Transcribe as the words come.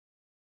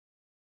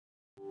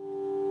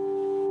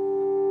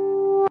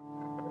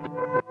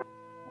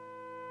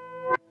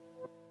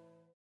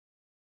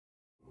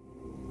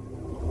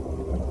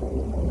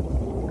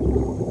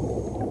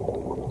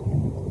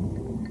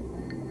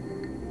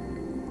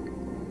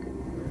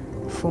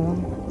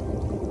form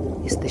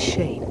is the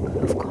shape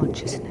of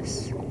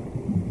consciousness.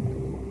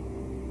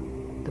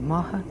 The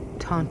Maha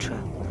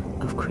Tantra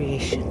of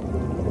creation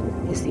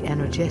is the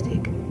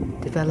energetic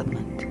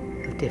development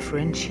of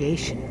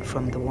differentiation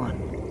from the One,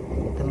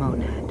 the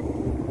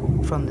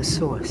monad, from the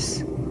source,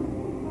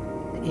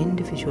 the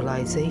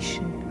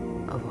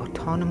individualization of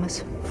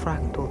autonomous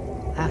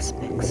fractal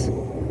aspects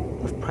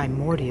of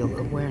primordial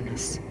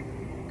awareness,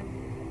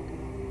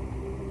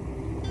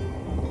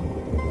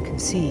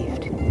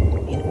 conceived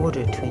in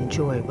order to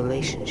enjoy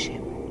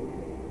relationship,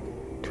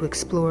 to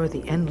explore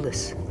the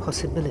endless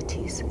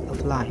possibilities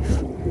of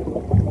life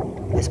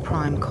as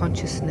prime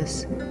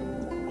consciousness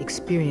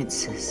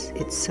experiences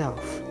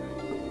itself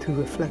through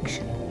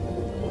reflection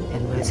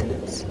and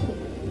resonance.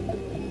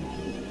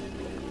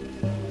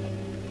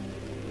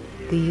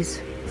 These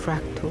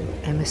fractal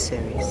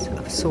emissaries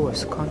of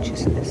source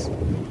consciousness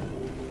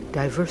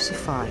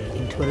diversify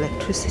into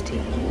electricity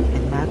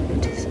and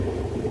magnetism,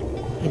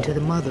 into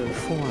the mother of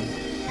form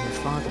and the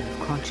father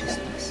of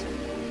consciousness,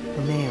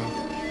 the male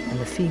and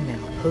the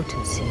female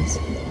potencies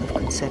of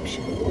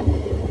conception,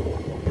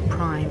 the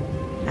prime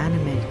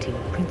animating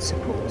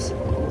principles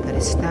that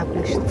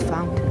establish the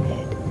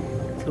fountainhead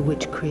through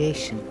which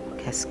creation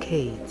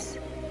cascades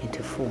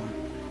into form,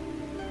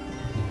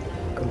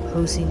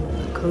 composing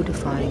a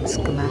codifying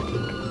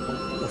schematic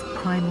of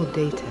primal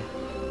data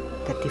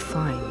that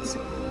defines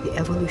the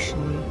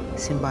evolutionary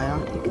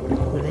symbiotic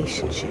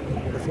relationship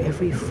of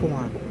every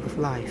form of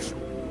life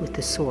with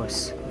the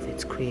source of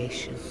its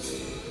creation.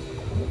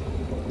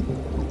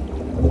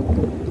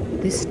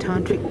 This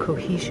tantric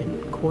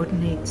cohesion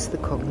coordinates the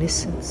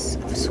cognizance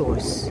of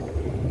source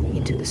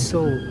into the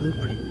soul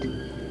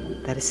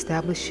blueprint that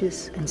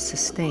establishes and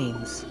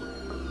sustains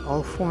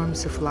all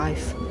forms of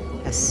life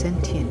as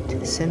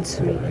sentient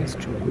sensory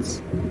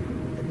instruments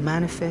that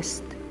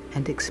manifest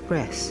and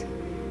express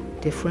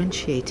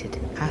differentiated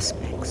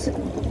aspects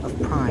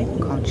of prime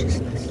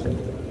consciousness.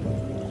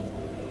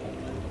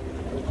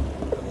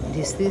 It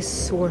is this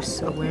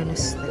source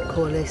awareness that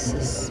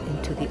coalesces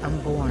into the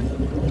unborn,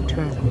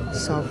 eternal,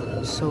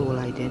 sovereign soul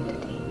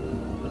identity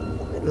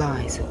that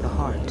lies at the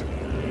heart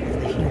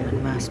of the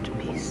human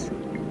masterpiece.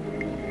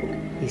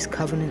 These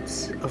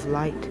covenants of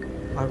light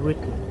are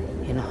written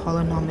in a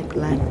holonomic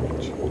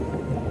language,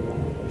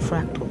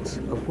 fractals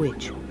of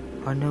which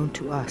are known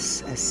to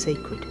us as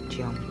sacred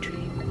geometry.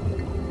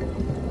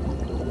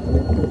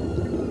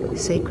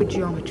 Sacred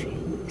geometry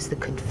is the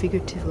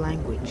configurative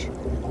language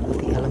of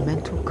the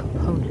elemental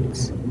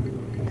components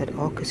that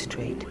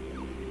orchestrate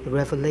the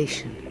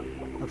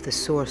revelation of the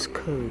source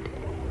code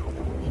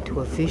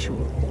into a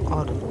visual,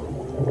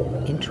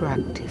 audible,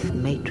 interactive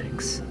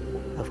matrix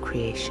of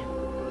creation.